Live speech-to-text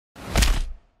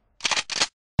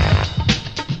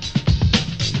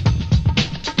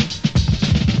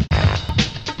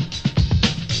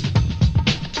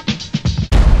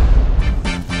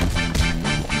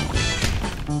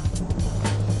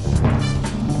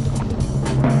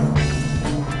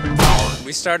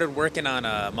We started working on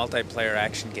a multiplayer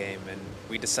action game, and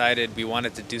we decided we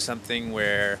wanted to do something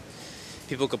where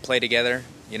people could play together,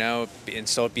 and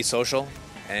so be social,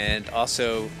 and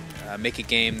also make a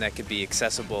game that could be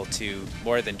accessible to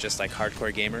more than just like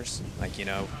hardcore gamers. Like,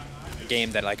 a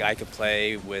game that like I could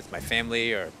play with my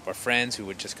family or friends who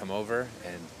would just come over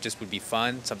and just would be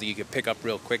fun, something you could pick up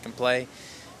real quick and play,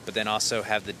 but then also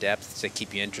have the depth to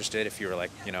keep you interested if you were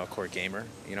like, a core gamer,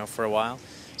 for a while.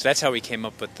 So that's how we came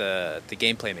up with the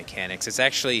gameplay mechanics. It's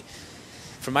actually,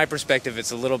 from my perspective,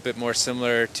 it's a little bit more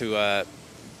similar to a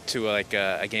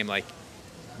game like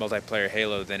multiplayer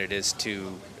Halo than it is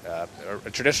to a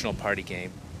traditional party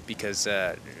game, because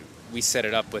we set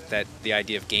it up with the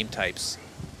idea of game types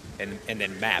and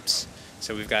then maps.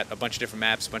 So we've got a bunch of different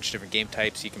maps, a bunch of different game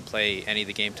types. You can play any of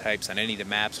the game types on any of the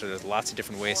maps, or there's lots of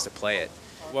different ways to play it.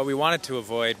 What we wanted to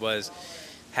avoid was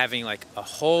having like a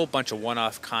whole bunch of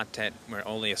one-off content where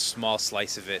only a small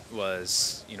slice of it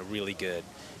was, really good.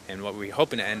 And what we're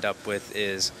hoping to end up with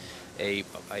is a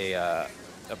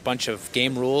bunch of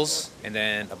game rules and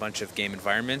then a bunch of game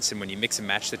environments. And when you mix and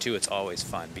match the two, it's always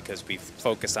fun because we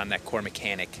focus on that core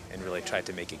mechanic and really tried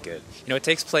to make it good. It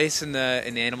takes place in the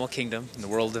animal kingdom, in the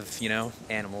world of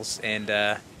animals, and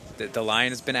the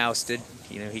lion has been ousted.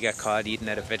 He got caught eating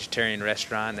at a vegetarian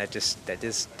restaurant. That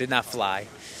just did not fly.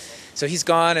 So he's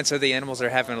gone, and so the animals are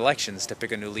having elections to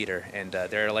pick a new leader, and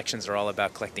their elections are all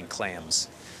about collecting clams.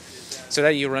 So that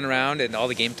you run around, and all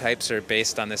the game types are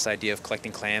based on this idea of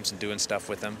collecting clams and doing stuff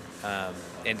with them.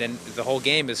 And then the whole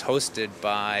game is hosted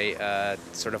by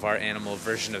sort of our animal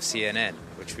version of CNN,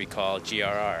 which we call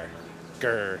GRR.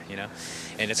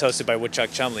 And it's hosted by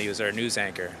Woodchuck Chumley, who's our news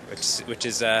anchor, which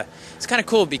is it's kind of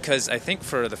cool because I think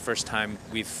for the first time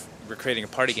we're creating a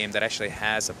party game that actually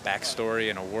has a backstory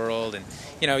and a world, and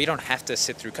you don't have to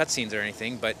sit through cutscenes or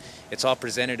anything, but it's all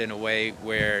presented in a way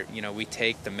where we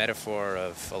take the metaphor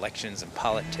of elections and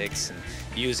politics and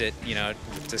use it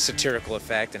with a satirical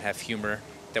effect and have humor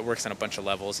that works on a bunch of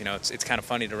levels. It's kind of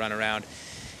funny to run around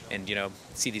and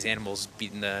see these animals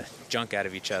beating the junk out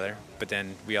of each other, but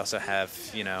then we also have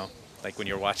like when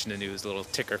you're watching the news, a little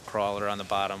ticker crawler on the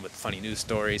bottom with funny news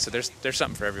stories. So there's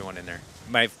something for everyone in there.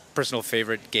 My personal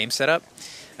favorite game setup,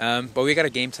 but we got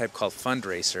a game type called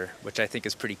Fundraiser, which I think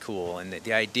is pretty cool. And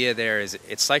the idea there is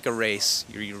it's like a race.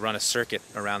 You run a circuit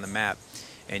around the map,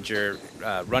 and you're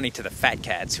running to the fat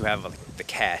cats who have the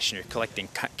cash, and you're collecting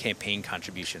campaign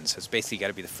contributions. So it's basically got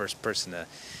to be the first person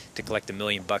to collect $1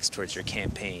 million towards your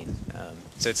campaign.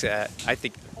 So it's I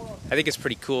think it's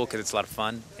pretty cool because it's a lot of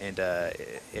fun, and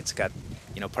it's got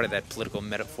part of that political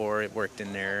metaphor it worked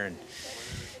in there, and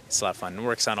it's a lot of fun. It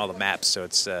works on all the maps, so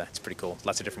it's pretty cool.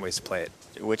 Lots of different ways to play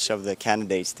it. Which of the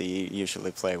candidates do you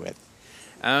usually play with?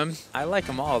 I like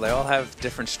them all. They all have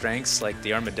different strengths. Like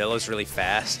the armadillo's really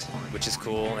fast, which is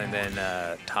cool, and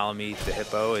then Ptolemy the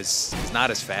hippo is not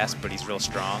as fast, but he's real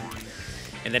strong.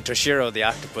 And then Toshiro the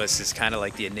octopus is kind of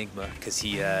like the enigma because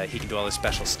he can do all this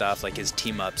special stuff. Like his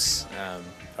team-ups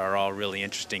are all really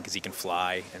interesting because he can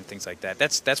fly and things like that.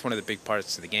 That's one of the big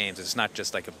parts of the games. It's not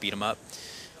just like a beat-em-up.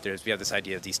 We have this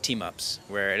idea of these team-ups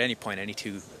where at any point any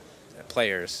two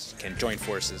players can join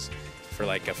forces for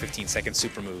like a 15-second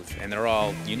super move, and they're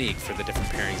all unique for the different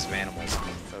pairings of animals.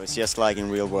 So it's just like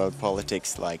in real-world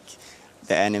politics, like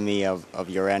the enemy of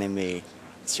your enemy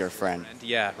is your friend.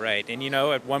 Yeah, right. And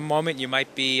at one moment you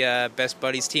might be best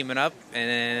buddies teaming up, and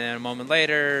then a moment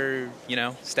later,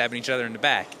 stabbing each other in the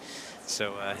back.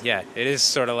 So yeah, it is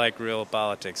sort of like real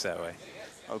politics that way.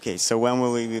 Okay, so when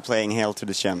will we be playing Hail to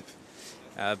the Chimp?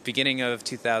 Beginning of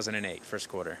 2008, first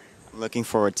quarter. I'm looking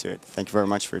forward to it. Thank you very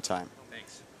much for your time.